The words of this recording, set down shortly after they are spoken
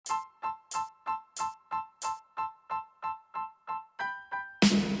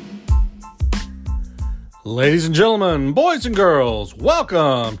Ladies and gentlemen, boys and girls,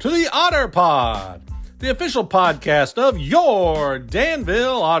 welcome to the Otter Pod, the official podcast of your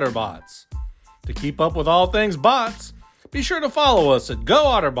Danville Otterbots. To keep up with all things bots, be sure to follow us at Go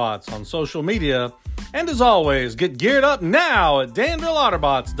Otterbots on social media, and as always, get geared up now at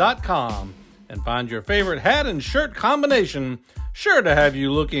DanvilleOtterbots.com and find your favorite hat and shirt combination, sure to have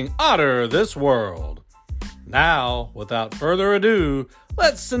you looking otter this world. Now, without further ado,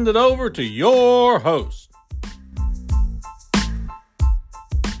 let's send it over to your host.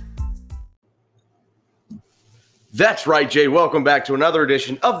 That's right, Jay. Welcome back to another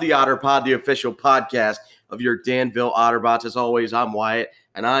edition of the Otter Pod, the official podcast of your Danville Otterbots. As always, I'm Wyatt,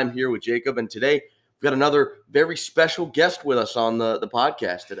 and I'm here with Jacob. And today, we've got another very special guest with us on the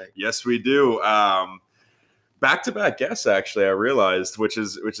podcast today. Yes, we do. Back-to-back guests, actually, I realized, which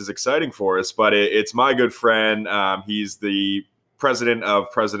is exciting for us. But it's my good friend. He's the president of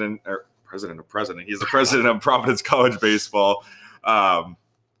He's the president of Providence College Baseball.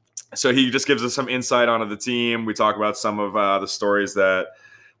 So he just gives us some insight onto the team. We talk about some of the stories that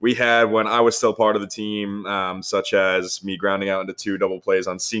we had when I was still part of the team, such as me grounding out into 2 double plays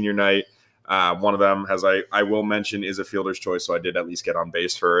on senior night. One of them, as I will mention, is a fielder's choice, so I did at least get on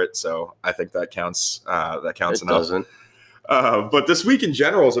base for it. So I think that counts. That counts enough. Doesn't. But this week in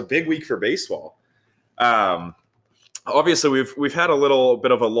general is a big week for baseball. Obviously, we've had a little bit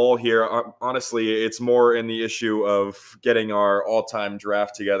of a lull here. Honestly, it's more in the issue of getting our all-time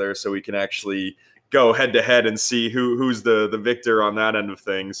draft together so we can actually go head-to-head and see who's the victor on that end of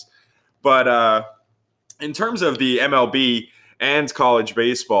things. But in terms of the MLB and college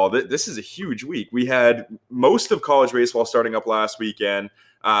baseball, this is a huge week. We had most of college baseball starting up last weekend.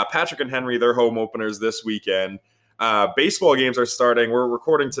 Patrick and Henry, their home openers this weekend. Baseball games are starting. We're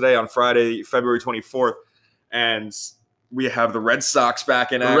recording today on Friday, February 24th. And we have the Red Sox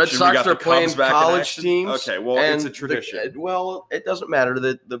back in action. The Red Sox are playing college teams. Okay, well, it's a tradition. It doesn't matter.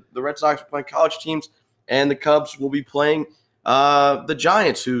 The Red Sox are playing college teams, and the Cubs will be playing the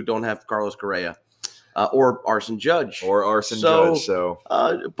Giants, who don't have Carlos Correa or Arson Judge. But,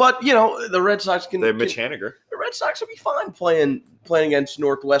 you know, the Red Sox can – They have Mitch Haniger. The Red Sox will be fine playing against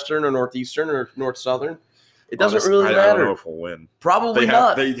Northwestern or Northeastern or North Southern. It doesn't really matter. I don't know if we'll win. Probably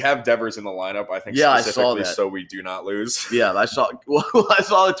not. They have Devers in the lineup, I think, specifically, I saw that. So we do not lose. Yeah, I saw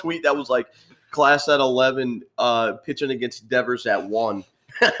a tweet that was like, class at 11 pitching against Devers at 1.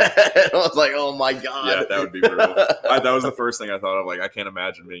 I was like, oh, my God. Yeah, that would be brutal. That was the first thing I thought of. Like, I can't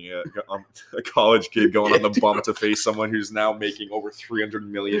imagine being a college kid going on the bump to face someone who's now making over $300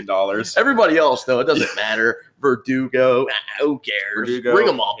 million. Everybody else, though, it doesn't matter. Verdugo, who cares? Bring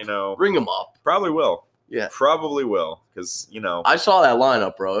them up. Bring them up. Probably will. Yeah, probably will, because I saw that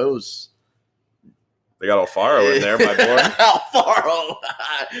lineup, bro. It was they got Alfaro in there, my boy. Alfaro,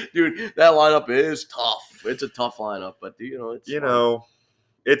 dude, that lineup is tough. It's a tough lineup, but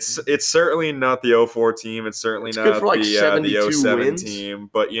it's certainly not the 04 team. It's certainly not the 07 wins. Team.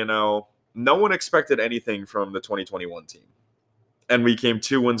 But no one expected anything from the 2021 team, and we came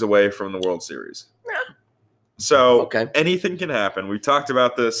 2 wins away from the World Series. Yeah. So anything can happen. We've talked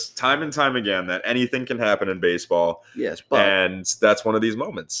about this time and time again, that anything can happen in baseball. Yes, but and that's one of these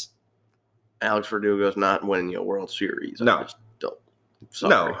moments. Alex Verdugo's not winning a World Series. No.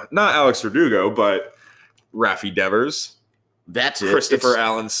 Sorry. No, not Alex Verdugo, but Rafi Devers. That's it. Christopher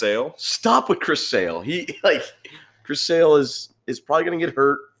Allen Sale. Stop with Chris Sale. Chris Sale is probably going to get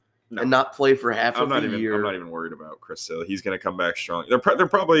hurt and not play for half of the year. I'm not even worried about Chris Sale. He's going to come back strong. They're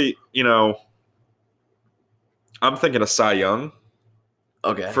probably, I'm thinking of Cy Young.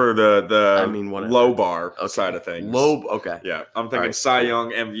 Okay. For the low bar side of things. Yeah. I'm thinking Cy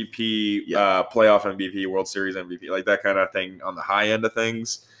Young MVP, playoff MVP, World Series MVP, like that kind of thing on the high end of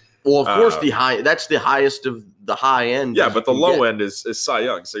things. Well, of course, that's the highest of the high end. Yeah, but the low end is Cy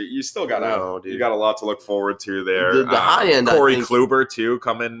Young. So you still got you got a lot to look forward to there. The high end, Corey Kluber too,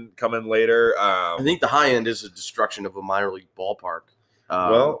 coming later. I think the high end is a destruction of a minor league ballpark.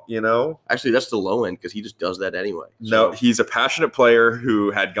 Actually, that's the low end because he just does that anyway. No, he's a passionate player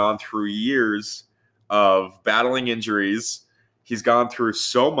who had gone through years of battling injuries. He's gone through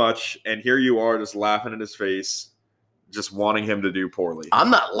so much, and here you are just laughing in his face, just wanting him to do poorly. I'm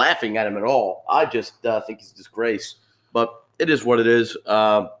not laughing at him at all. I just think he's a disgrace. But it is what it is.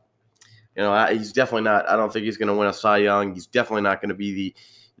 He's definitely not. I don't think he's going to win a Cy Young. He's definitely not going to be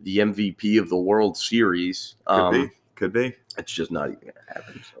the MVP of the World Series. Could be. It's just not even going to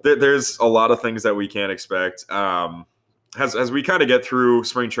happen. So. There's a lot of things that we can't expect. As we kind of get through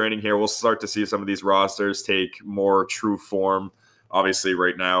spring training here, we'll start to see some of these rosters take more true form. Obviously,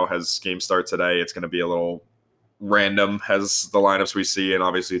 right now, as games start today, it's going to be a little random as the lineups we see, and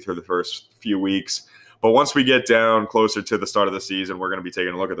obviously through the first few weeks. But once we get down closer to the start of the season, we're going to be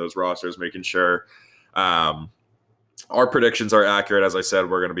taking a look at those rosters, making sure our predictions are accurate. As I said,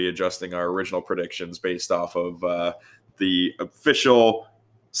 we're going to be adjusting our original predictions based off of the official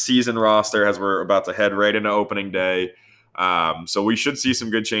season roster as we're about to head right into opening day. So we should see some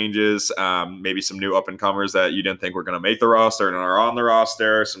good changes, maybe some new up-and-comers that you didn't think were going to make the roster and are on the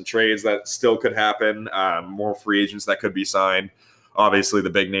roster, some trades that still could happen, more free agents that could be signed. Obviously, the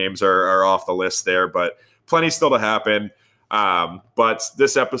big names are off the list there, but plenty still to happen. But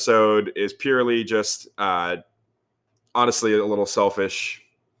this episode is purely just honestly a little selfish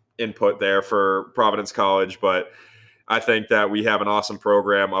input there for Providence College, but I think that we have an awesome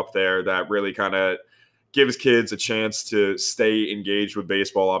program up there that really kind of gives kids a chance to stay engaged with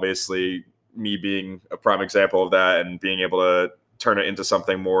baseball. Obviously, me being a prime example of that and being able to turn it into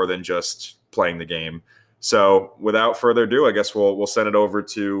something more than just playing the game. So without further ado, I guess we'll send it over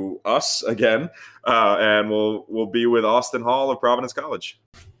to us again, and we'll be with Austin Hall of Providence College.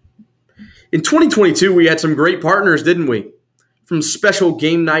 In 2022, we had some great partners, didn't we? From special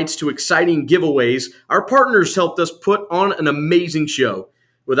game nights to exciting giveaways, our partners helped us put on an amazing show.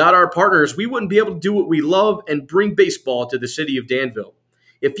 Without our partners, we wouldn't be able to do what we love and bring baseball to the city of Danville.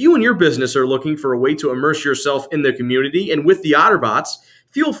 If you and your business are looking for a way to immerse yourself in the community and with the Otterbots,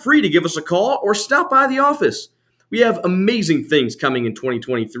 feel free to give us a call or stop by the office. We have amazing things coming in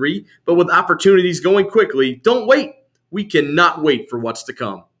 2023, but with opportunities going quickly, don't wait. We cannot wait for what's to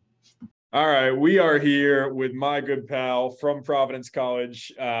come. All right, we are here with my good pal from Providence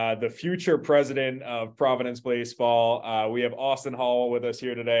College, the future president of Providence Baseball. We have Austin Hall with us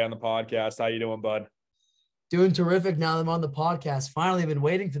here today on the podcast. How you doing, bud? Doing terrific now that I'm on the podcast. Finally, I've been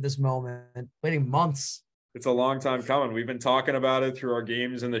waiting for this moment, waiting months. It's a long time coming. We've been talking about it through our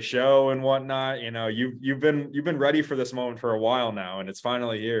games and the show and whatnot. You know, you've been ready for this moment for a while now, and it's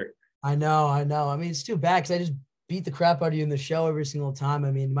finally here. I know. I mean, it's too bad because I just beat the crap out of you in the show every single time.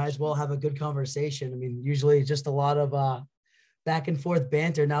 I mean, you might as well have a good conversation. I mean, usually just a lot of back and forth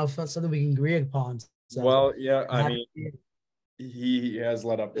banter. Now something we can agree upon. So, well, yeah, I mean, he has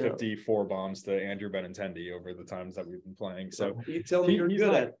let up 54 bombs to Andrew Benintendi over the times that we've been playing. So you tell me you're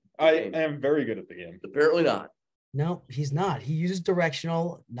good at. I am very good at the game. Apparently not. No, he's not. He uses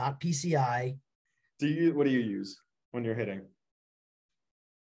directional, not PCI. What do you use when you're hitting?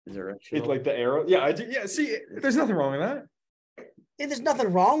 Directional. It's like the arrow. Yeah, I do. Yeah, see, there's nothing wrong with that. Yeah, there's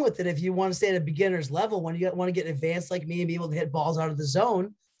nothing wrong with it if you want to stay at a beginner's level. When you want to get advanced like me and be able to hit balls out of the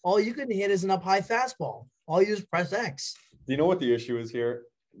zone, all you can hit is an up high fastball. All you do is press X. Do you know what the issue is here?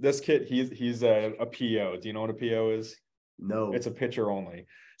 This kid, he's a PO. Do you know what a PO is? No. It's a pitcher only.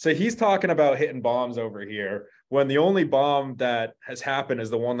 So he's talking about hitting bombs over here when the only bomb that has happened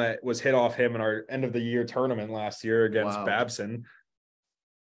is the one that was hit off him in our end of the year tournament last year against Babson.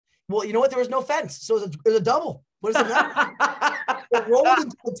 Well, you know what? There was no fence, so it was a double. What does it matter? It rolled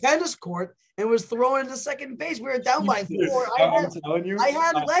into the tennis court and was thrown into second base. We were down by 4. I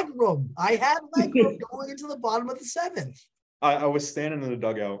had leg room. I had leg room going into the bottom of the 7th. I was standing in the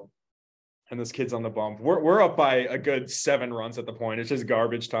dugout, and this kid's on the bump. We're up by a good 7 runs at the point. It's just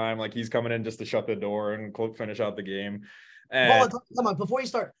garbage time. Like, he's coming in just to shut the door and finish out the game. And come on, before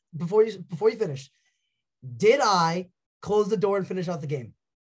you finish, did I close the door and finish out the game?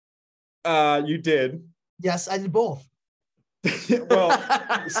 You did. Yes, I did both.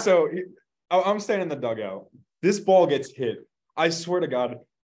 Well, so I'm standing in the dugout. This ball gets hit. I swear to God,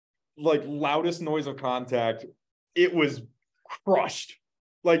 like, loudest noise of contact. It was crushed,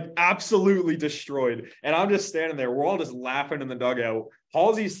 like absolutely destroyed. And I'm just standing there. We're all just laughing in the dugout.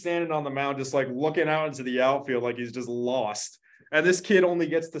 Halsey's standing on the mound, just like looking out into the outfield like he's just lost. And this kid only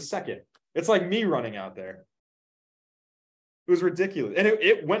gets to second. It's like me running out there. It was ridiculous. And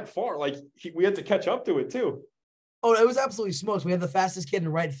it went far. Like, we had to catch up to it too. Oh, it was absolutely smoked. We had the fastest kid in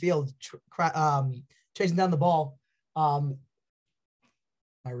right field chasing down the ball. My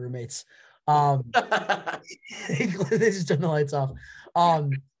roommates. They just turned the lights off.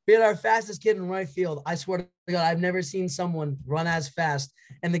 We had our fastest kid in right field. I swear to God, I've never seen someone run as fast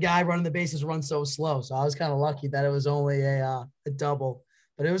and the guy running the bases run so slow. So I was kind of lucky that it was only a double.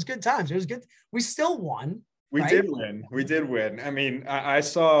 But it was good times. It was good. We still won. We did win. I mean, I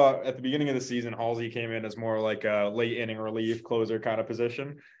saw at the beginning of the season, Halsey came in as more like a late inning relief closer kind of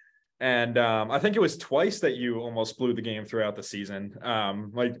position. And I think it was twice that you almost blew the game throughout the season.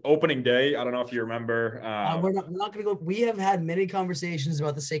 Like opening day, I don't know if you remember. We're not going to go. We have had many conversations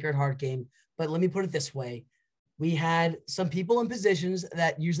about the Sacred Heart game, but let me put it this way. We had some people in positions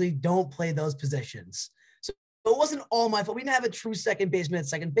that usually don't play those positions. So it wasn't all my fault. We didn't have a true second baseman at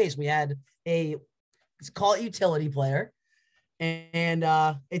second base. We had let's call it utility player. and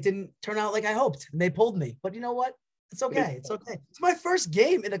it didn't turn out like I hoped. And they pulled me. But you know what? It's okay. It's okay. It's my first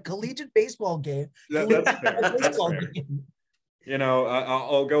game in a collegiate baseball game. That's fair. That's fair. You know,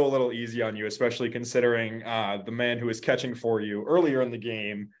 I'll go a little easy on you, especially considering the man who was catching for you earlier in the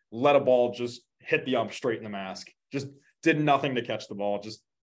game let a ball just hit the ump straight in the mask. Just did nothing to catch the ball. Just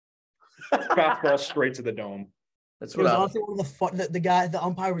fastball straight to the dome. That's It what was I honestly one of the fun. The guy, the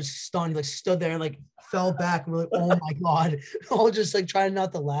umpire was stunned. He like stood there and like fell back. And we're like, oh my god! All just like trying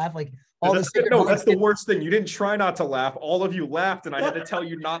not to laugh. Like all the No, that's the worst thing. You didn't try not to laugh. All of you laughed, and I had to tell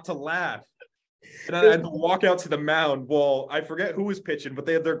you not to laugh. And I had to walk out to the mound. Well, I forget who was pitching, but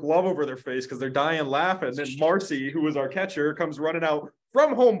they had their glove over their face because they're dying laughing. And then Marcy, who was our catcher, comes running out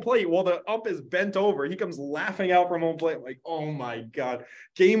from home plate while the ump is bent over. He comes laughing out from home plate. I'm like, oh my God.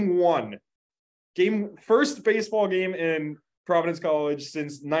 Game one. First baseball game in Providence College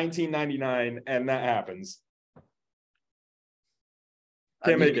since 1999, and that happens.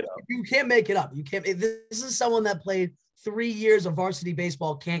 Can't make it up. You can't make it up. You can't. This is someone that played 3 years of varsity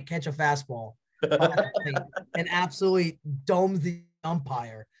baseball, can't catch a fastball, and absolutely domes the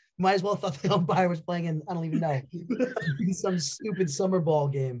umpire. Might as well thought the umpire was playing in, I don't even know, some stupid summer ball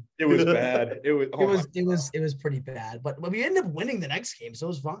game. It was bad. It was pretty bad. But we ended up winning the next game, so it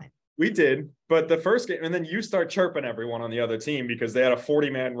was fine. We did, but the first game, and then you start chirping everyone on the other team because they had a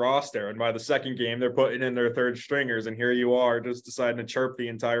 40-man roster, and by the second game, they're putting in their third stringers, and here you are just deciding to chirp the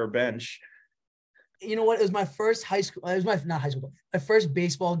entire bench. You know what? It was my first high school. It was my first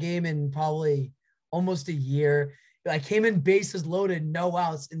baseball game in probably almost a year. I came in bases loaded, no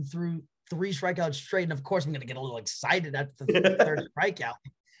outs, and threw 3 strikeouts straight. And of course, I'm going to get a little excited after the third strikeout.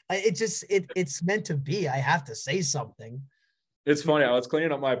 It's meant to be. I have to say something. It's funny. I was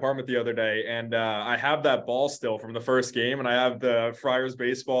cleaning up my apartment the other day, and I have that ball still from the first game, and I have the Friars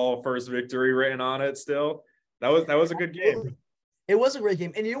baseball first victory written on it still. That was a good game. It was a great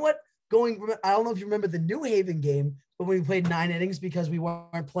game. And you know what? I don't know if you remember the New Haven game, but we played 9 innings because we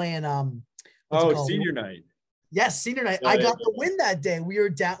weren't playing. Senior night. Yes, senior night. I got the win that day. We were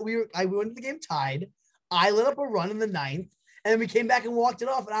down. I went the game tied. I lit up a run in the 9th. And then we came back and walked it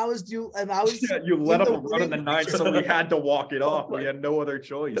off. You let up a run in the 9th, so we had to walk it off. We had no other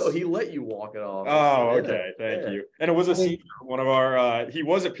choice. No, he let you walk it off. Oh, okay. Thank you. And it was a senior. One of our he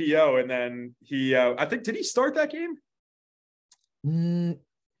was a PO, and then he I think, did he start that game?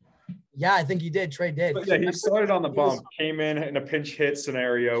 Yeah, I think he did. Trey did. But yeah, he started on the bump, came in a pinch hit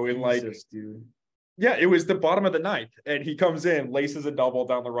scenario in dude. Yeah, it was the bottom of the 9th, and he comes in, laces a double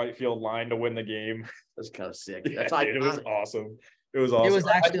down the right field line to win the game. That's kind of sick. Yeah, it was awesome. It was awesome. It was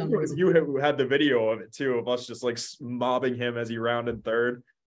actually you who had the video of it too, of us just like mobbing him as he rounded third.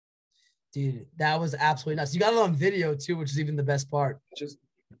 Dude, that was absolutely nuts. You got it on video too, which is even the best part.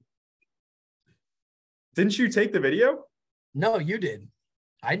 Didn't you take the video? No, you did.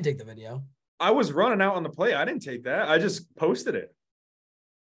 I didn't take the video. I was running out on the play. I didn't take that. I just posted it.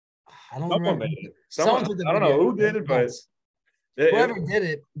 I don't remember. Someone I don't know who did it, but whoever did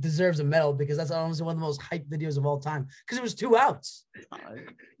it deserves a medal because that's honestly one of the most hyped videos of all time. Because it was 2 outs.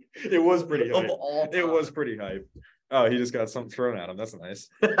 It was pretty hype. It was pretty hype. Oh, he just got something thrown at him. That's nice.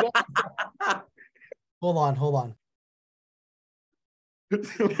 Hold on.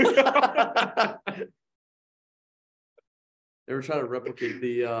 They were trying to replicate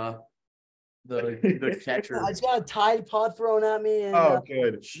the catcher. I just got a Tide Pod thrown at me. And,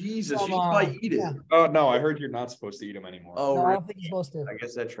 good. Jesus, you might eat it. Yeah. Oh, no, I heard you're not supposed to eat them anymore. Oh, no, really? I don't think you're supposed to. I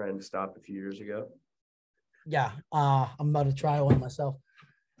guess that trend stopped a few years ago. Yeah, I'm about to try one myself.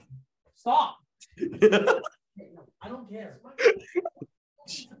 Stop. I don't care.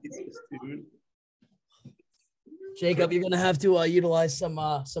 Jesus, dude. Jacob, you're gonna have to utilize some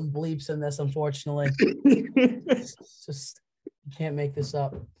bleeps in this, unfortunately. Just you can't make this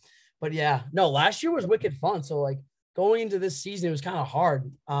up. But yeah, no, last year was wicked fun. So like going into this season, it was kind of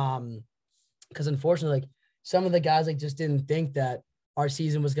hard. Because unfortunately, like some of the guys like just didn't think that our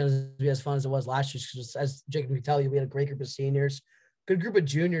season was gonna be as fun as it was last year. Because as Jacob can tell you, we had a great group of seniors, good group of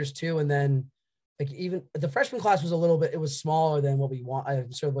juniors too, and then like even the freshman class was it was smaller than what we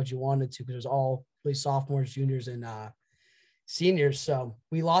want. Sort of what you wanted to, because it was all really sophomores, juniors, and seniors. So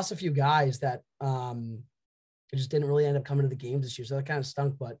we lost a few guys that just didn't really end up coming to the games this year. So that kind of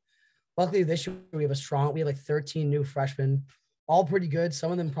stunk. But luckily this year we have like 13 new freshmen, all pretty good.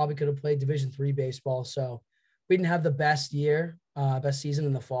 Some of them probably could have played Division III baseball. So we didn't have the best season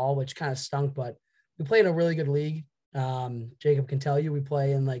in the fall, which kind of stunk. But we play in a really good league. Jacob can tell you we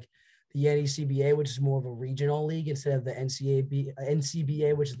play in like the NECBA, which is more of a regional league instead of the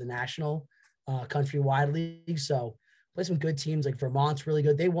NCBA, which is the national countrywide league. So play some good teams. Like Vermont's really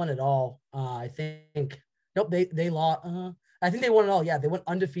good. They won it all. I think Nope, they lost. I think they won it all. Yeah, they went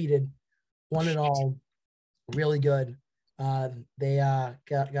undefeated, won it all. Really good. They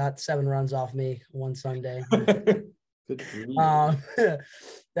got 7 runs off me one Sunday. Good for you.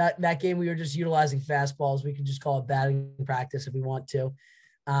 That game we were just utilizing fastballs. We could just call it batting practice if we want to.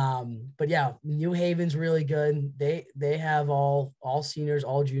 But yeah, New Haven's really good. They have all seniors,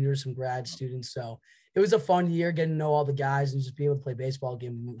 all juniors, some grad students. So it was a fun year getting to know all the guys and just being able to play baseball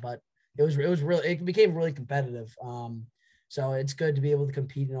game. But it became really competitive. So it's good to be able to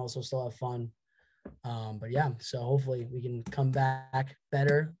compete and also still have fun. But yeah, so hopefully we can come back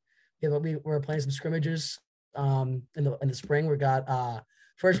better. Yeah, but we're playing some scrimmages in the spring. We got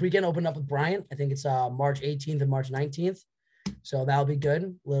first weekend opened up with Bryant. I think it's March 18th and March 19th. So that'll be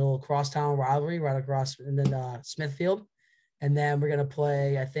good. Little crosstown rivalry right across and then Smithfield. And then we're gonna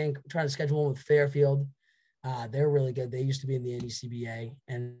play, I think we're trying to schedule one with Fairfield. They're really good. They used to be in the NECBA.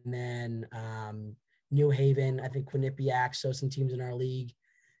 And then New Haven, I think Quinnipiac, so some teams in our league.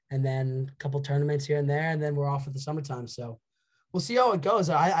 And then a couple tournaments here and there, and then we're off for the summertime. So we'll see how it goes.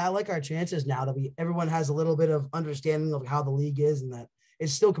 I like our chances now that everyone has a little bit of understanding of how the league is and that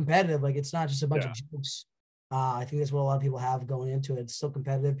it's still competitive. Like it's not just a bunch of jokes. I think that's what a lot of people have going into it. It's still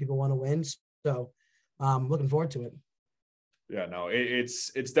competitive. People want to win. So looking forward to it. Yeah, no,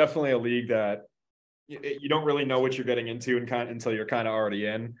 it's definitely a league that you don't really know what you're getting into until you're kind of already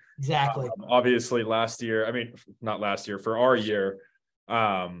in. Exactly. Obviously not last year, for our year,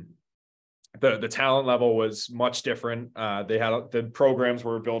 the talent level was much different. They had the programs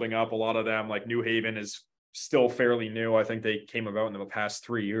were building up. A lot of them, like New Haven, is still fairly new. I think they came about in the past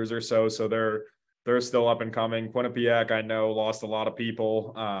 3 years or so. So they're still up and coming. Quinnipiac, I know, lost a lot of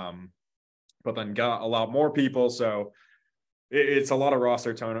people, but then got a lot more people. So it's a lot of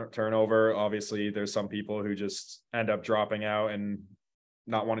roster turnover. Obviously, there's some people who just end up dropping out and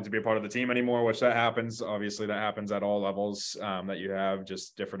not wanting to be a part of the team anymore, which that happens. Obviously, that happens at all levels that you have,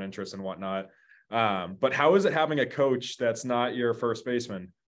 just different interests and whatnot. But how is it having a coach that's not your first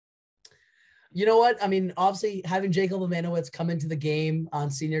baseman? You know what? I mean, obviously, having Jacob Lemanowitz come into the game on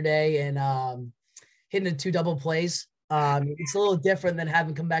senior day and hitting the 2 double plays, it's a little different than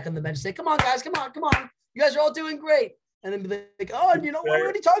having come back on the bench and say, come on, guys, come on. You guys are all doing great. And then be like, oh, you know, what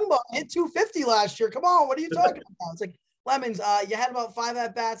are you talking about? I hit 250 last year. Come on, what are you talking about? It's like, Lemons, you had about 5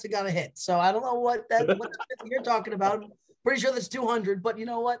 at-bats and got a hit. So I don't know what you're talking about. Pretty sure that's 200, but you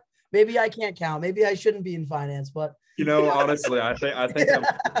know what? Maybe I can't count. Maybe I shouldn't be in finance, but honestly, I think I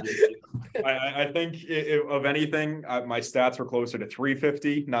think of anything, my stats were closer to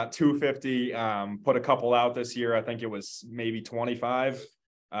 350, not 250. Put a couple out this year. I think it was maybe 25,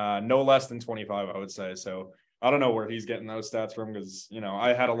 no less than 25, I would say. So I don't know where he's getting those stats from because,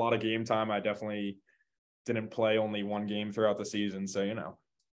 I had a lot of game time. I definitely didn't play only 1 game throughout the season. So,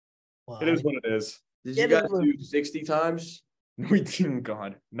 it is what it is. Did you guys do 60 times? We didn't,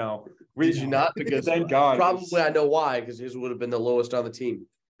 God, no. Did you not? Because thank God. Probably I know why, because his would have been the lowest on the team.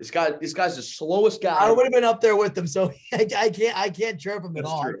 This guy's the slowest guy. I would have been up there with him, so I can't chirp him at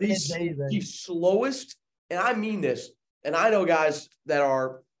all. He's slowest, and I mean this, and I know guys that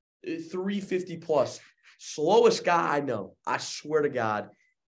are 350 plus. Slowest guy I know. I swear to God.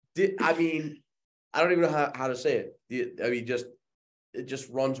 I don't even know how to say it. It just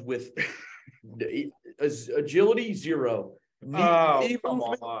runs with agility 0. Knee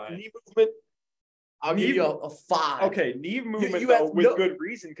movement. I'll give you a 5. Okay, knee movement with good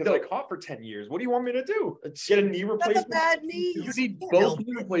reason because I caught for 10 years. What do you want me to do? Get a knee replacement? That's a bad knee. You need both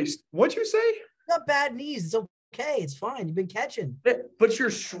knee replaced. What'd you say? You got bad knees. It's okay. It's fine. You've been catching. But your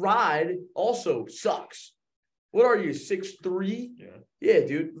stride also sucks. What are you, 6'3"? Yeah,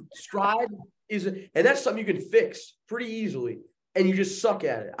 dude. Stride and that's something you can fix pretty easily, and you just suck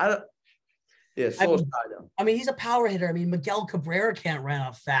at it. I mean, he's a power hitter. I mean, Miguel Cabrera can't run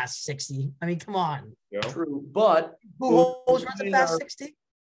a fast 60. I mean, come on. Yeah. True, but Pujols runs a fast 60.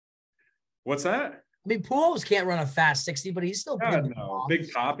 What's that? I mean, Pujols can't run a fast 60, but he's still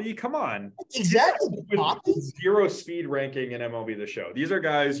Big Poppy. Come on. Exactly. With 0 speed ranking in MLB The Show. These are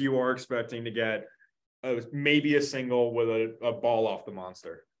guys you are expecting to get maybe a single with a ball off the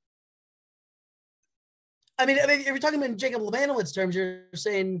monster. I mean, if you're talking about Jacob Lemanowitz terms, you're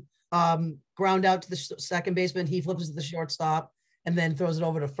saying ground out to the second baseman, he flips it to the shortstop, and then throws it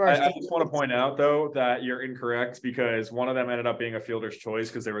over to first. I just want to point out, though, that you're incorrect because one of them ended up being a fielder's choice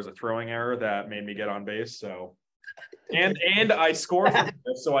because there was a throwing error that made me get on base. So, and I scored,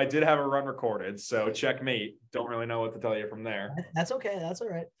 so I did have a run recorded. So checkmate. Don't really know what to tell you from there. That's okay. That's all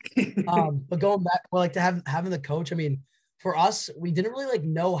right. But going back, to having the coach. I mean, for us, we didn't really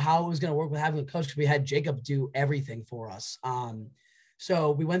know how it was going to work with having a coach because we had Jacob do everything for us.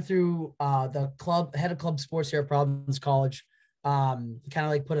 So we went through the club, head of club sports here at Providence College. Kind of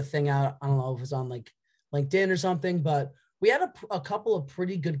like put a thing out. I don't know if it was on like LinkedIn or something, but we had a couple of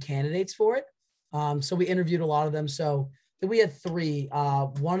pretty good candidates for it. So we interviewed a lot of them. So we had 3.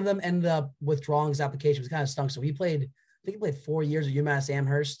 One of them ended up withdrawing his application. It was kind of stunk. So I think he played 4 years at UMass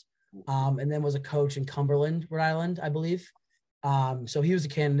Amherst, and then was a coach in Cumberland, Rhode Island, I believe. So he was a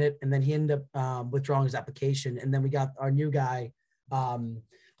candidate, and then he ended up withdrawing his application. And then we got our new guy,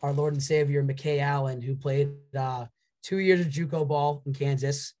 our Lord and Savior, McKay Allen, who played 2 years of JUCO ball in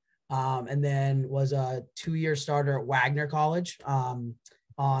Kansas, and then was a 2-year starter at Wagner College,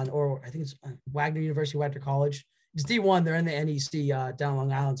 or I think it's Wagner University, Wagner College. It's D1. They're in the NEC down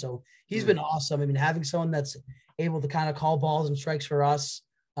Long Island. So he's been awesome. I mean, having someone that's able to kind of call balls and strikes for us,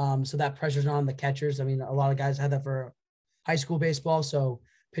 so that pressure's not on the catchers. I mean, a lot of guys had that for high school baseball, so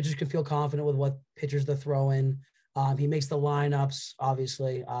pitchers can feel confident with what pitchers they're throwing. He makes the lineups,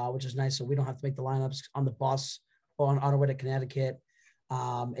 obviously, which is nice. So we don't have to make the lineups on the bus or on our way to Connecticut.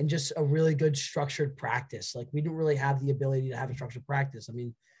 And just a really good structured practice. Like, we don't really have the ability to have a structured practice. I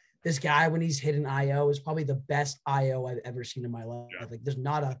mean, this guy, when he's hitting IO, is probably the best IO I've ever seen in my life. Yeah. Like, there's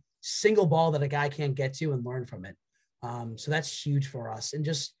not a single ball that a guy can't get to and learn from it. So that's huge for us. And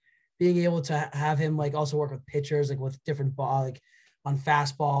just being able to have him like also work with pitchers, like with different ball, like on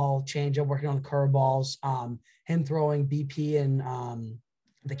fastball, changeup, working on the curveballs, him throwing BP and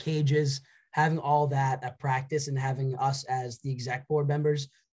the cages, having all that at practice, and having us as the exec board members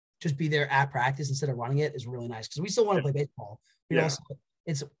just be there at practice instead of running it is really nice, because we still want to play baseball. You know, so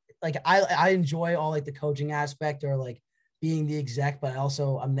it's like I enjoy all like the coaching aspect or like being the exec, but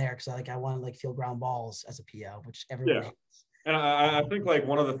also I'm there because I want to like feel ground balls as a PO, which everyone hates. And I think like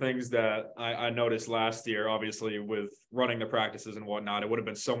one of the things that I noticed last year, obviously with running the practices and whatnot, it would have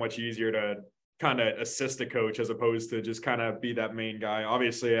been so much easier to kind of assist a coach as opposed to just kind of be that main guy.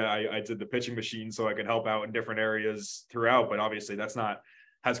 Obviously, I did the pitching machine so I could help out in different areas throughout, but obviously that's not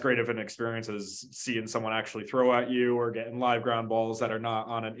as great of an experience as seeing someone actually throw at you or getting live ground balls that are not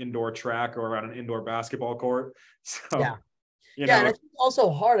on an indoor track or on an indoor basketball court. So, yeah. You know, and it's also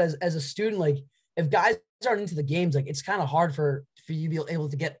hard as a student, like if guys aren't into the games, like it's kind of hard for you to be able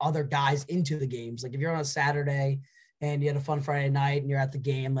to get other guys into the games. Like if you're on a Saturday and you had a fun Friday night and you're at the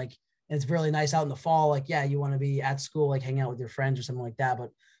game, like, and it's really nice out in the fall, like, yeah, you want to be at school, like hang out with your friends or something like that. But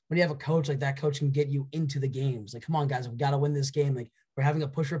when you have a coach, like that coach can get you into the games. Like, come on guys, we got to win this game. Like, we're having a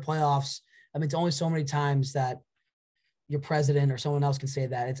push for playoffs. I mean, it's only so many times that your president or someone else can say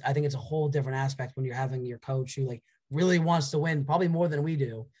that. I think it's a whole different aspect when you're having your coach who like really wants to win, probably more than we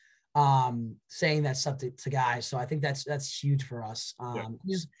do, saying that stuff to guys. So I think that's huge for us.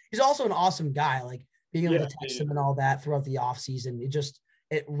 He's also an awesome guy, like being able to text him and all that throughout the off season.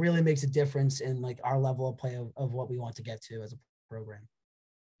 It really makes a difference in like our level of play of what we want to get to as a program.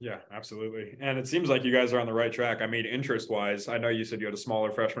 Yeah, absolutely. And it seems like you guys are on the right track. I mean, interest-wise, I know you said you had a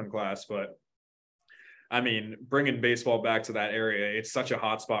smaller freshman class, but I mean, bringing baseball back to that area, it's such a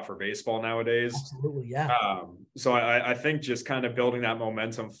hot spot for baseball nowadays. Absolutely, yeah. So I think just kind of building that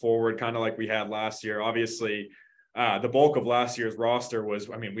momentum forward, kind of like we had last year. Obviously, the bulk of last year's roster was,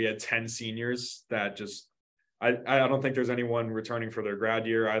 I mean, we had 10 seniors that just, I don't think there's anyone returning for their grad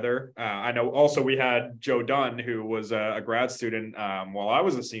year either. I know also we had Joe Dunn, who was a grad student while I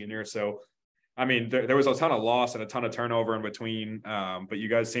was a senior. So, I mean, there was a ton of loss and a ton of turnover in between, but you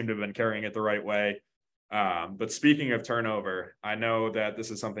guys seem to have been carrying it the right way. But speaking of turnover, I know that this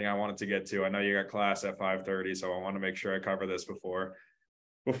is something I wanted to get to. I know you got class at 5:30, so I want to make sure I cover this before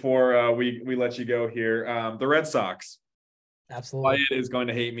we let you go here. The Red Sox. Absolutely. Wyatt is going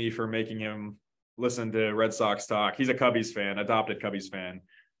to hate me for making him listen to Red Sox talk. He's a Cubbies fan, adopted Cubbies fan.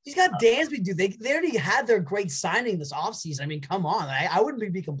 He's got Dansby, dude. They already had their great signing this offseason. I mean, come on. I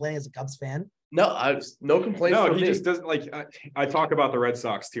wouldn't be complaining as a Cubs fan. No, no complaints. No, he just doesn't like. I talk about the Red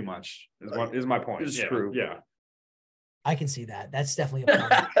Sox too much. Is my point. It's true. Yeah, I can see that. That's definitely a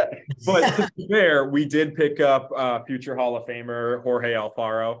problem. But to be fair, we did pick up future Hall of Famer Jorge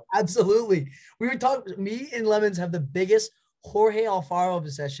Alfaro. Absolutely. We were talking. Me and Lemons have the biggest Jorge Alfaro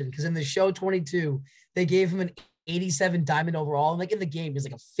obsession because in the show 22, they gave him an 87 diamond overall, and like in the game, he's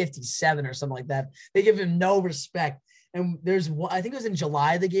like a 57 or something like that. They give him no respect. And there's one, I think it was in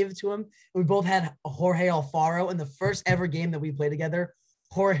July they gave it to him. And we both had Jorge Alfaro in the first ever game that we played together.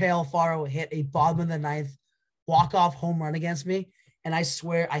 Jorge Alfaro hit a bottom of the ninth walk-off home run against me. And I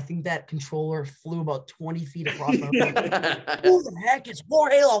swear, I think that controller flew about 20 feet across my room. Who the heck is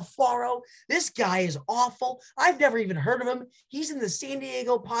Jorge Alfaro? This guy is awful. I've never even heard of him. He's in the San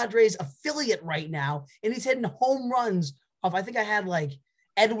Diego Padres affiliate right now, and he's hitting home runs off. I think I had like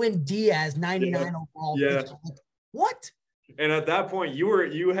Edwin Diaz, 99 overall. Yeah. What? And at that point,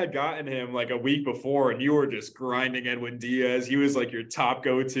 you had gotten him like a week before, and you were just grinding Edwin Diaz. He was like your top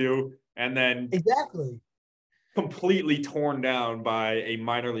go-to, and then Exactly. completely torn down by a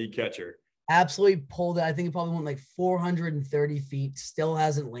minor league catcher. Absolutely pulled it. I think it probably went like 430 feet. Still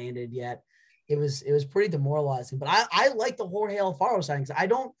hasn't landed yet. It was pretty demoralizing. But I like the Jorge Alfaro signing.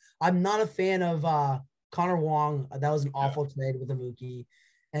 I'm not a fan of Connor Wong. That was an awful trade with the Mookie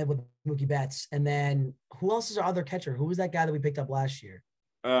and with Mookie Betts. And then who else is our other catcher? Who was that guy that we picked up last year?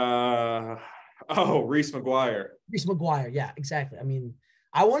 Reese McGuire. Reese McGuire. Yeah, exactly. I mean,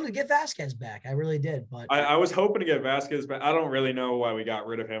 I wanted to get Vasquez back. I really did. But I was hoping to get Vasquez back. I don't really know why we got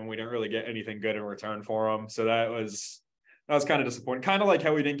rid of him. We didn't really get anything good in return for him. So that was kind of disappointing. Kind of like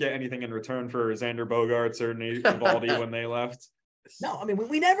how we didn't get anything in return for Xander Bogaerts or Nate Eovaldi when they left. No, I mean,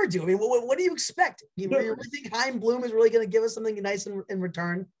 we never do. I mean, what do you expect? You really think Chaim Bloom is really going to give us something nice in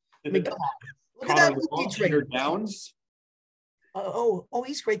return? I mean, come on. Look at that Mookie trade. Downs.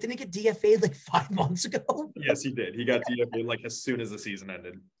 He's great. Didn't he get DFA'd like 5 months ago? Yes, he did. He got DFA'd like as soon as the season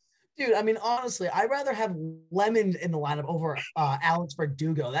ended. Dude, I mean, honestly, I'd rather have Lemon in the lineup over Alex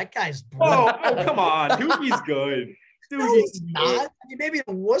Verdugo. That guy's oh, come on. He's good. Dude, no, he's not. I mean, maybe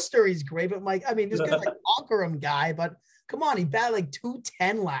in Worcester he's great, but Mike, I mean, this guy's like Ankara guy, but come on, he batted like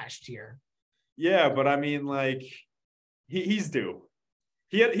 210 last year. Yeah, but I mean, like, he's due.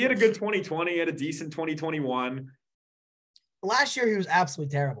 He had a good 2020, he had a decent 2021. Last year he was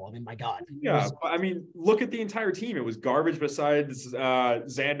absolutely terrible. I mean, my God. Yeah, I mean, look at the entire team. It was garbage besides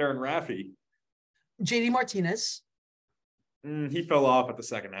Xander and Rafi. JD Martinez. He fell off at the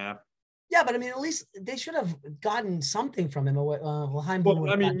second half. Yeah, but I mean, at least they should have gotten something from him. Chaim Bloom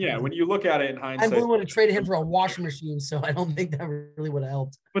when you look at it in hindsight, Chaim Bloom would have traded him for a washing machine, so I don't think that really would have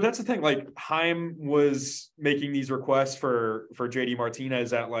helped. But that's the thing. Like, Chaim was making these requests for JD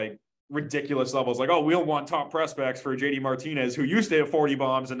Martinez at like ridiculous levels. Like, oh, we'll want top prospects for JD Martinez, who used to hit 40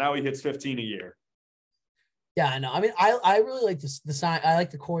 bombs and now he hits 15 a year. Yeah, I know. I mean, I really like the sign. I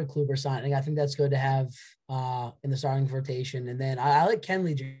like the Corey Kluber signing. I think that's good to have in the starting rotation. And then I like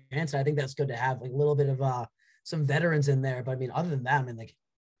Kenley Jansen. I think that's good to have like a little bit of some veterans in there. But I mean, other than that, I mean, like,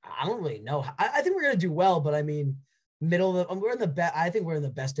 I don't really know. I think we're gonna do well, but I mean, we're in the best. I think we're in the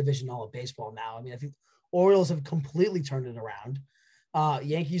best division in all of baseball now. I mean, I think Orioles have completely turned it around.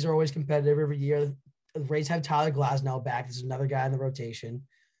 Yankees are always competitive every year. The Rays have Tyler Glasnow back. This is another guy in the rotation.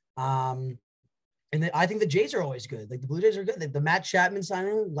 And then I think the Jays are always good. Like the Blue Jays are good. Like the Matt Chapman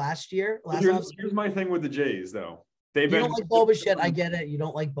signing last year. Here's my thing with the Jays, though. You don't like Bo Bichette. I get it. You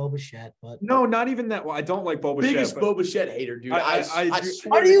don't like Bo Bichette, but no, not even that. Well, I don't like Bo Bichette. Biggest Bo Bichette hater, dude. I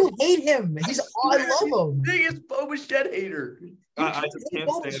why do you hate him? I love him. Biggest Bo Bichette hater. I just can't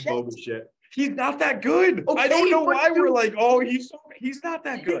stand Bo Bichette. He's not that good. Okay, I don't know why we're like, oh, he's not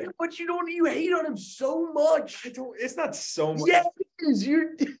that good. But you hate on him so much. It's not so much. Yeah, it is.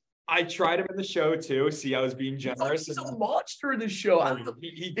 I tried him in the show too. See, I was being generous. He's a monster in the show.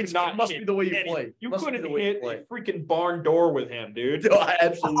 He could not. It must be the way you play. You couldn't hit a freaking barn door with him, dude. No,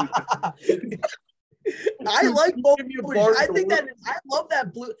 absolutely. I like Bo. I love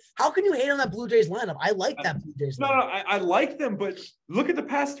that blue. How can you hate on that Blue Jays lineup? I like that Blue Jays lineup. No, I like them, but look at the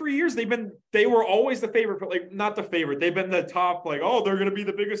past 3 years. They were always the favorite, but like not the favorite. They've been the top, like, oh, they're gonna be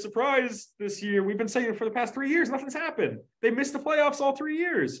the biggest surprise this year. We've been saying it for the past 3 years. Nothing's happened. They missed the playoffs all 3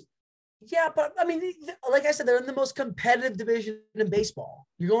 years. Yeah, but I mean, like I said, they're in the most competitive division in baseball.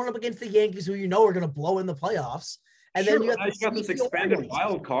 You're going up against the Yankees, who are going to blow in the playoffs, and then you got this expanded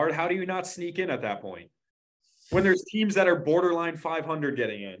wild card. How do you not sneak in at that point when there's teams that are borderline 500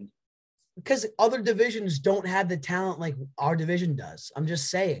 getting in? Because other divisions don't have the talent like our division does. I'm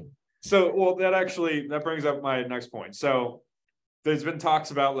just saying. So, well, that brings up my next point. So, there's been talks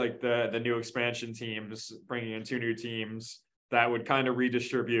about like the new expansion teams bringing in 2 new teams that would kind of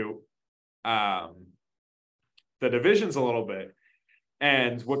redistribute the divisions a little bit.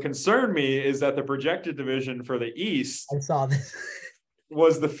 And what concerned me is that the projected division for the East I saw this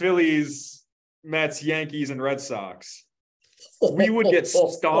was the Phillies, Mets, Yankees, and Red Sox. We would get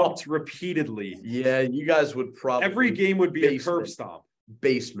stomped repeatedly. Yeah, you guys would probably every game would be a curb stomp.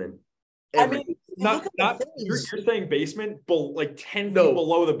 Basement. I mean, not you're saying basement, but like 10 feet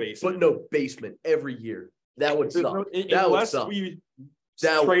below the basement. But no, basement every year. That would suck. Unless we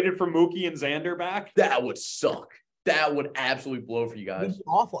traded for Mookie and Xander back. That would suck. That would absolutely blow for you guys.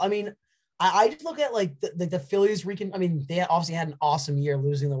 Awful. I mean, I just look at like the Phillies I mean, they obviously had an awesome year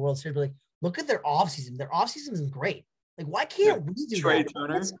losing the World Series, but like look at their offseason. Their offseason is great. Like, why can't we do Trey that?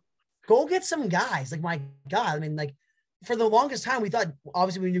 Turner? Go get some guys. Like, my God. I mean, like, for the longest time, we thought,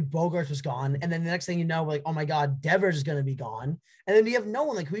 obviously, we knew Bogarts was gone. And then the next thing you know, we're like, oh, my God, Devers is going to be gone. And then we have no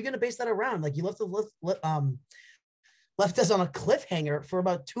one. Like, who are you going to base that around? Like, you left left us on a cliffhanger for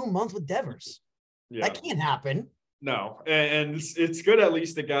about 2 months with Devers. Yeah. That can't happen. No, and it's good at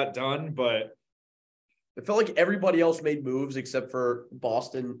least it got done, but it felt like everybody else made moves except for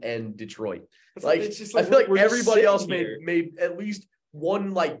Boston and Detroit. It's just I feel like we're just everybody else here. made at least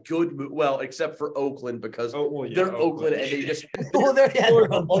one like good move. Well, except for Oakland because they're Oakland and they just they're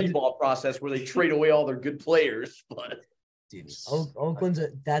a Moneyball process where they trade away all their good players. But dude, Oakland's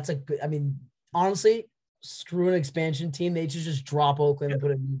that's a good. I mean, honestly, screw an expansion team. They should just drop Oakland and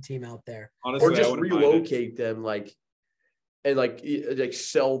put a new team out there, honestly, or just relocate them, and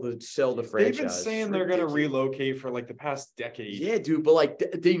sell the franchise. They've been saying they're going to relocate for like the past decade. Yeah, dude, but like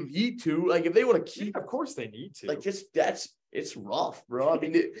they need to. Like if they want to keep, of course they need to. Like it's rough, bro. I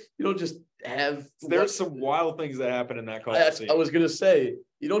mean, you don't just have. There's some wild things that happen in that culture. I was gonna say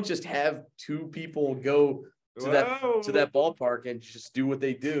you don't just have two people go to that ballpark and just do what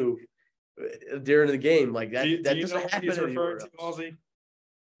they do during the game like that. That doesn't happen anywhere else.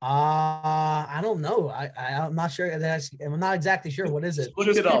 I don't know. I'm not sure. I'm not exactly sure. What is it?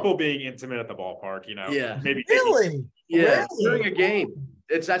 Just people being intimate at the ballpark, you know? Yeah. Maybe. Really? Yeah. Really? During a game.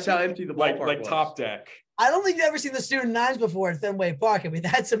 That's how empty the ballpark was. Like top deck. I don't think you've ever seen the student nines before at Fenway Park. I mean,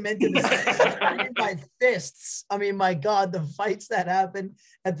 that's cemented by fists. I mean, my God, the fights that happen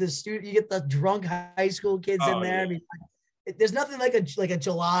at the student, you get the drunk high school kids in there. Yeah. I mean, there's nothing like a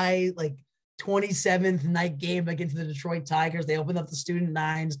July 27th night game against the Detroit Tigers. They open up the student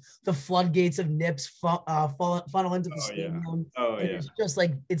nines, the floodgates of nips funnel into the stadium. It's just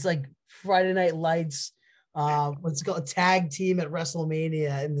it's like Friday Night Lights. What's it called? A tag team at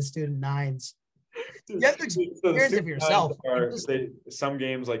WrestleMania in the student nines. You have to experience it for yourself. Some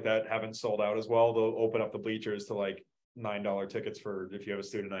games like that haven't sold out as well. They'll open up the bleachers to like $9 tickets for if you have a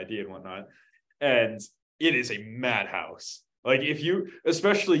student ID and whatnot. And it is a madhouse. Like if you,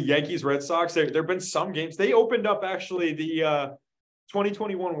 especially Yankees, Red Sox, there have been some games. They opened up actually the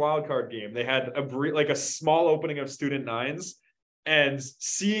 2021 wild card game. They had a small opening of student nines, and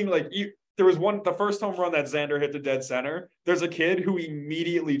seeing there was the first home run that Xander hit to dead center. There's a kid who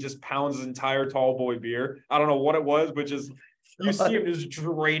immediately just pounds his entire tall boy beer. I don't know what it was, but just you see him just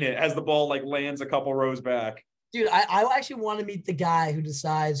drain it as the ball lands a couple rows back. Dude, I actually want to meet the guy who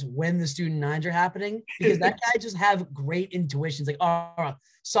decides when the student nines are happening, because that guy just have great intuitions. Like, oh,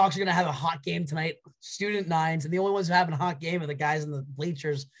 Sox are going to have a hot game tonight, student nines, and the only ones who have a hot game are the guys in the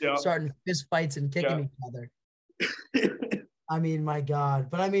bleachers starting fist fights and kicking each other. I mean, my God.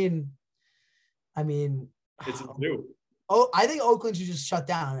 But I mean, it's new. Oh, I think Oakland should just shut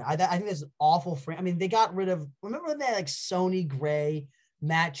down. I think that's an awful frame. I mean, they got rid of, remember when they had Sonny Gray,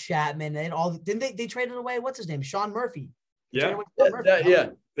 Matt Chapman, and all, didn't they traded away, what's his name? Sean Murphy. Yeah.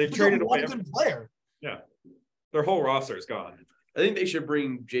 They traded away one good player. Yeah. Their whole roster is gone. I think they should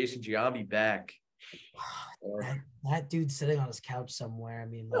bring Jason Giambi back. That dude's sitting on his couch somewhere. I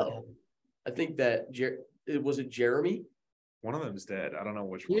mean, I think that was it Jeremy? One of them's dead. I don't know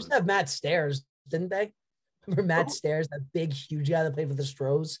which one. You used to have Matt Stairs, didn't they? Remember Matt Stairs, that big, huge guy that played for the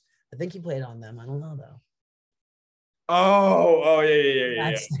Stros? I think he played on them. I don't know, though. Yeah.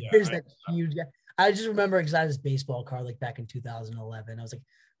 Matt Stairs, that huge guy. I just remember because I had this baseball card back in 2011. I was like,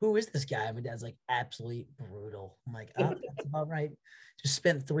 who is this guy? My dad's like, absolutely brutal. I'm like, oh, that's about right. Just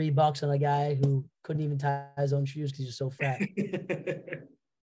spent $3 on a guy who couldn't even tie his own shoes because he's so fat.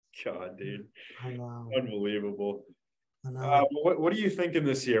 God, dude. I know. Unbelievable. I know. What are you thinking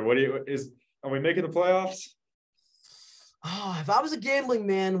this year? Are we making the playoffs? Oh, if I was a gambling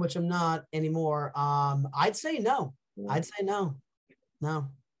man, which I'm not anymore, I'd say no. No.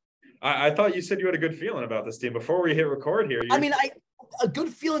 I thought you said you had a good feeling about this team before we hit record here. A good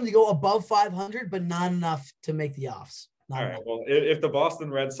feeling to go above 500, but not enough to make the offs. All right. Well, if the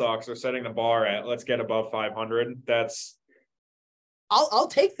Boston Red Sox are setting the bar at let's get above 500, that's. I'll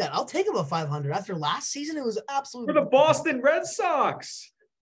take that. I'll take above 500. After last season, it was absolutely. For the Boston Red Sox.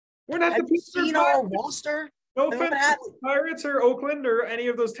 We're not Have the you seen our roster? No offense to the Pirates or Oakland or any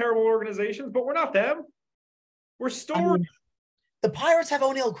of those terrible organizations, but we're not them. We're stored. The Pirates have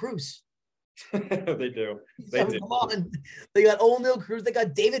O'Neal Cruz. They do. Come on. They got O'Neal Cruz. They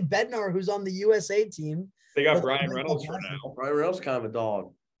got David Bednar, who's on the USA team. They got Brian Reynolds for now. Brian Reynolds is kind of a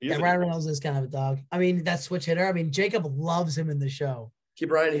dog. Ryan Reynolds is kind of a dog. I mean, that switch hitter. I mean, Jacob loves him in the show.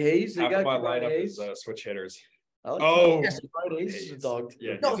 Brian Hayes. Half of my lineup is switch hitters. Brian Hayes is a dog.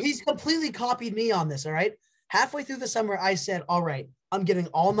 Yeah, no, he's completely copied me on this. All right. Halfway through the summer, I said, all right, I'm getting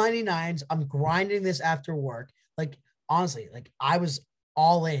all 99s. I'm grinding this after work. Honestly, I was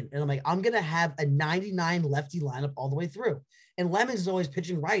all in. And I'm like, I'm going to have a 99 lefty lineup all the way through. And Lemons is always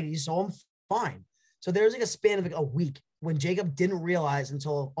pitching righty, so I'm fine. So there's a span of a week. when Jacob didn't realize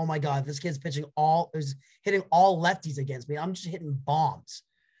until, oh my God, this kid's hitting all lefties against me. I'm just hitting bombs.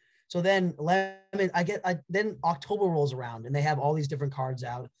 So then then October rolls around and they have all these different cards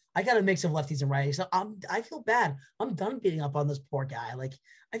out. I got a mix of lefties and righties. So I feel bad. I'm done beating up on this poor guy. Like,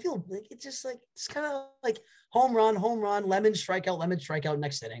 I feel like it's kind of like home run, lemon strikeout,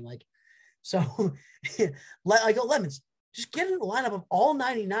 next inning. Like, so I go, Lemons, just get in the lineup of all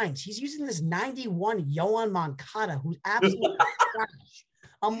 99s. He's using this 91 Yohan Moncada, who's absolutely trash.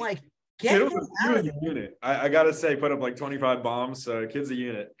 I'm like, get him out of there. Unit. I gotta say, put up like 25 bombs. So kid's a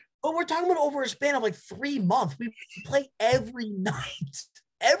unit. But we're talking about over a span of like 3 months. We play every night.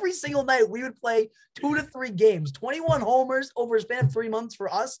 Every single night we would play 2 to 3 games. 21 homers over a span of 3 months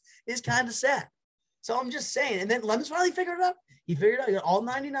for us is kind of sad. So I'm just saying. And then Lemons finally figured it out. He figured out he got all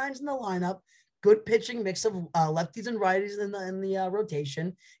 99s in the lineup, good pitching, mix of lefties and righties in the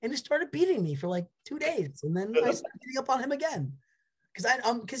rotation, and he started beating me for like 2 days. And then I started beating up on him again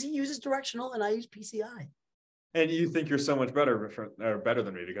because he uses directional and I use PCI. And you think you're so much better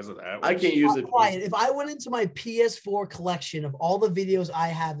than me because of that? I can't use it. Quiet. If I went into my PS4 collection of all the videos I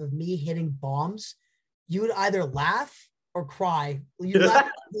have of me hitting bombs, you would either laugh or cry. You'd laugh,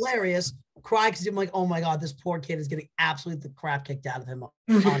 hilarious, cry because you're like, oh my God, this poor kid is getting absolutely the crap kicked out of him on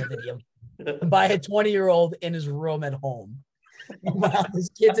a video by a 20-year-old in his room at home. Wow, this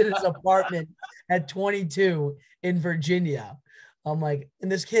kid's in his apartment at 22 in Virginia. I'm like,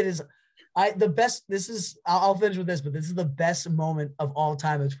 and this kid is. I'll finish with this, but this is the best moment of all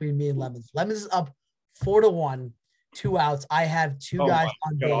time between me and Lemons. Lemons is up 4-1, 2 outs. I have 2 guys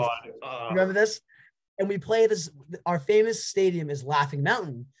on base. Remember this? And we play this. Our famous stadium is Laughing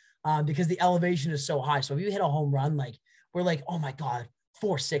Mountain because the elevation is so high. So if you hit a home run, like we're like, oh my God,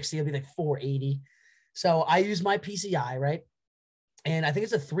 460, it'll be like 480. So I use my PCI, right? And I think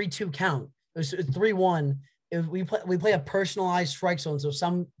it's a 3-2 count. It was 3-1. If we play a personalized strike zone. So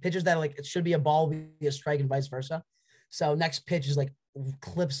some pitchers that it should be a ball will be a strike and vice versa. So next pitch is like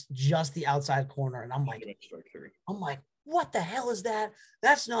clips just the outside corner. And I'm like, what the hell is that?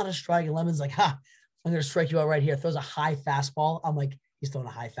 That's not a strike. And Lemon's like, I'm going to strike you out right here. Throws a high fastball. I'm like, he's throwing a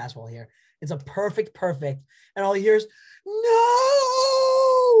high fastball here. It's a perfect. And all he hears,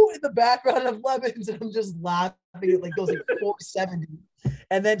 no, in the background of Lemons. And I'm just laughing. It goes like 470.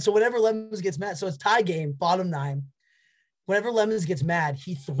 And then, so whenever Lemons gets mad, so it's tie game, bottom 9. Whenever Lemons gets mad,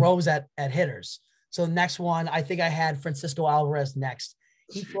 he throws at hitters. So next one, I think I had Francisco Alvarez next.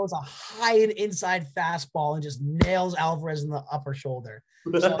 He throws a high and inside fastball and just nails Alvarez in the upper shoulder.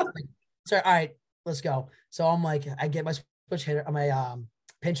 So, all right, let's go. So I'm like, I get my switch hitter, my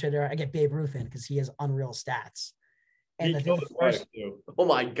pinch hitter. I get Babe Ruth in because he has unreal stats. And oh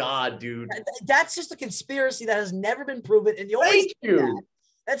my God, dude. That's just a conspiracy that has never been proven. And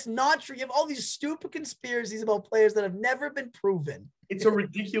that's not true. You have all these stupid conspiracies about players that have never been proven. It's a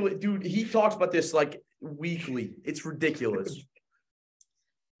ridiculous, dude. He talks about this like weekly. It's ridiculous.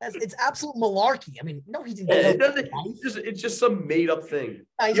 It's absolute malarkey. I mean, no, he didn't. It's just some made up thing.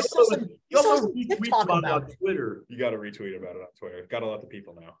 You also retweet about it on Twitter. You got to retweet about it on Twitter. Got to let the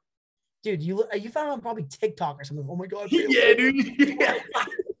people know. Dude, you found it on probably TikTok or something. Oh my God. Yeah, dude. Yeah.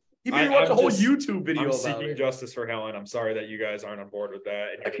 You can watch a whole YouTube video about seeking justice for Helen. I'm sorry that you guys aren't on board with that.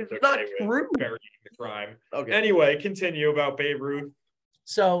 It's not true. Burying the crime. Okay. Anyway, continue about Babe Ruth.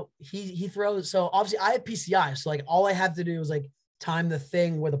 So he throws. So obviously I have PCI. So like all I have to do is like time the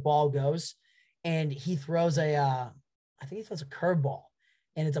thing where the ball goes, and he throws I think he throws a curveball,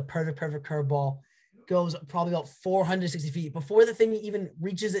 and it's a perfect curveball. Goes probably about 460 feet before the thing even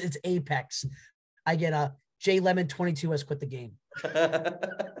reaches its apex. I get a J Lemon 22 has quit the game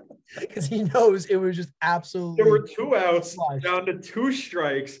because he knows it was just absolutely. There were 2 outs down to 2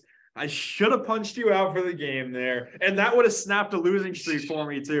 strikes. I should have punched you out for the game there, and that would have snapped a losing streak for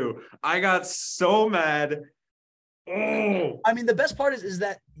me too. I got so mad. Oh, I mean, the best part is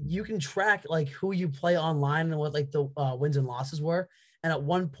that you can track like who you play online and what like the wins and losses were. And at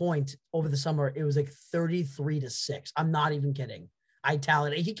one point over the summer, it was like 33-6. I'm not even kidding. I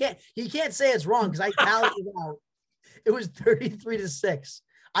tallied it. He can't say it's wrong because I tallied it out. It was 33-6.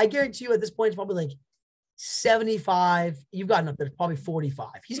 I guarantee you at this point, it's probably like 75. You've gotten up there. It's probably 45.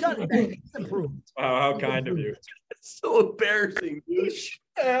 He's gotten better. He's improved. Wow, how kind of you. It's so embarrassing, dude.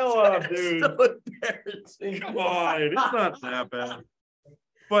 Hell up, dude. So embarrassing. Come on. It's not that bad.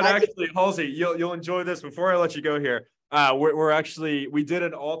 But actually, Halsey, you'll enjoy this. Before I let you go here, we did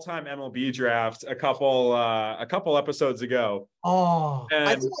an all-time MLB draft a couple episodes ago. Oh,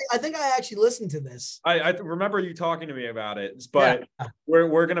 I think I actually listened to this. I remember you talking to me about it, but yeah.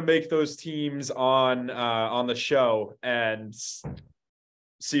 We're gonna make those teams on the show and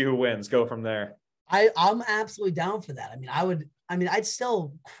see who wins. Go from there. I'm absolutely down for that. I mean, I'd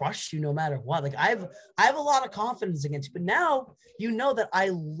still crush you no matter what. Like I have a lot of confidence against you, but now you know that I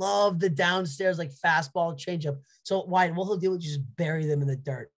love the downstairs like fastball changeup. So why? What he'll do is just bury them in the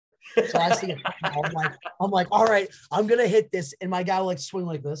dirt. So I see it. I'm like, all right, I'm gonna hit this, and my guy will like swing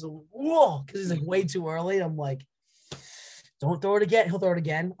like this, whoa, because he's like way too early. I'm like, don't throw it again. He'll throw it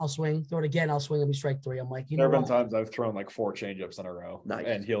again. I'll swing. Throw it again. I'll swing. It'll be strike 3. I'm like, there have been times I've thrown like 4 changeups in a row, Nice.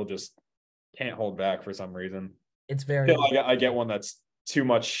 and he'll just can't hold back for some reason. It's very. I get one that's too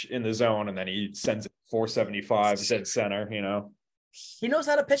much in the zone, and then he sends it 475 dead center. You know, he knows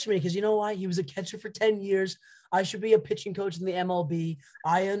how to pitch me because you know why? He was a catcher for 10 years. I should be a pitching coach in the MLB.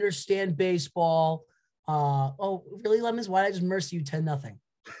 I understand baseball. Oh, really, Lemons? Why did I just mercy you 10-0?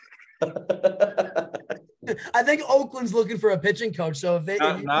 I think Oakland's looking for a pitching coach. So if they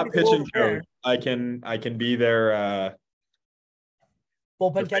not pitching coach, I can be their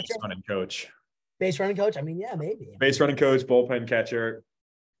bullpen catcher, running coach, base running coach. I mean, yeah, maybe base running coach, bullpen catcher,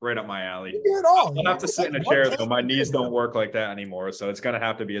 right up my alley. You do it all. I'll have to sit in a chair though. My knees don't work like that anymore, so it's gonna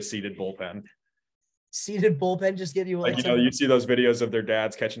have to be a seated bullpen. Seated bullpen, just get you like you see those videos of their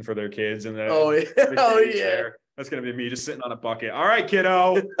dads catching for their kids, and then that's gonna be me just sitting on a bucket. All right,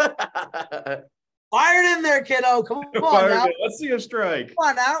 kiddo. Fire it in there, kiddo. Come on now. Let's see a strike. Come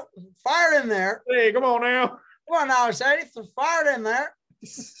on now. Fire it in there. Hey, come on now. Come on now, Sadie. Fire it in there.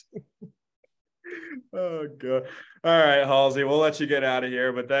 Oh, God. All right, Halsey, we'll let you get out of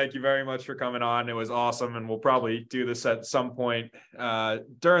here, but thank you very much for coming on. It was awesome, and we'll probably do this at some point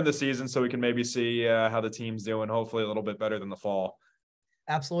during the season so we can maybe see how the team's doing, hopefully a little bit better than the fall.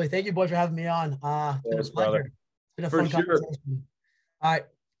 Absolutely. Thank you, boys, for having me on. It's been a pleasure. It's been a fun conversation. All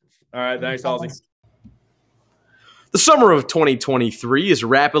right, thanks, Halsey. The summer of 2023 is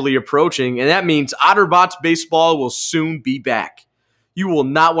rapidly approaching, and that means OtterBots baseball will soon be back. You will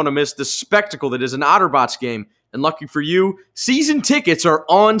not want to miss the spectacle that is an OtterBots game, and lucky for you, season tickets are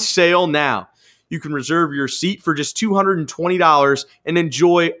on sale now. You can reserve your seat for just $220 and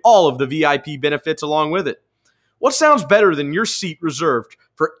enjoy all of the VIP benefits along with it. What sounds better than your seat reserved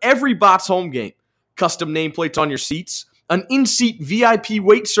for every Bots home game? Custom nameplates on your seats, an in-seat VIP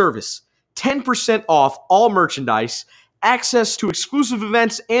wait service, 10% off all merchandise, access to exclusive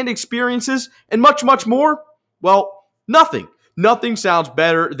events and experiences, and much, much more? Well, nothing. Nothing sounds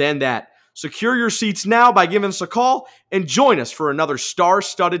better than that. Secure your seats now by giving us a call and join us for another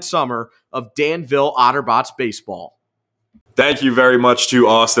star-studded summer of Danville OtterBots baseball. Thank you very much to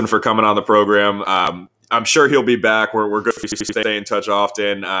Austin for coming on the program. I'm sure he'll be back. We're good to stay in touch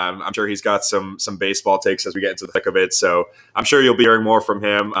often. I'm sure he's got some baseball takes as we get into the thick of it. So I'm sure you'll be hearing more from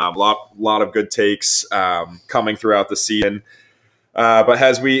him. A lot of good takes coming throughout the season. But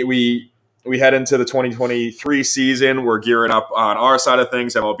as we head into the 2023 season, we're gearing up on our side of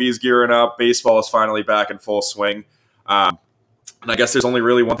things. MLB's gearing up. Baseball is finally back in full swing. And I guess there's only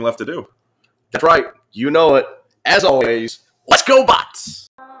really one thing left to do. That's right. You know it. As always, let's go Bots!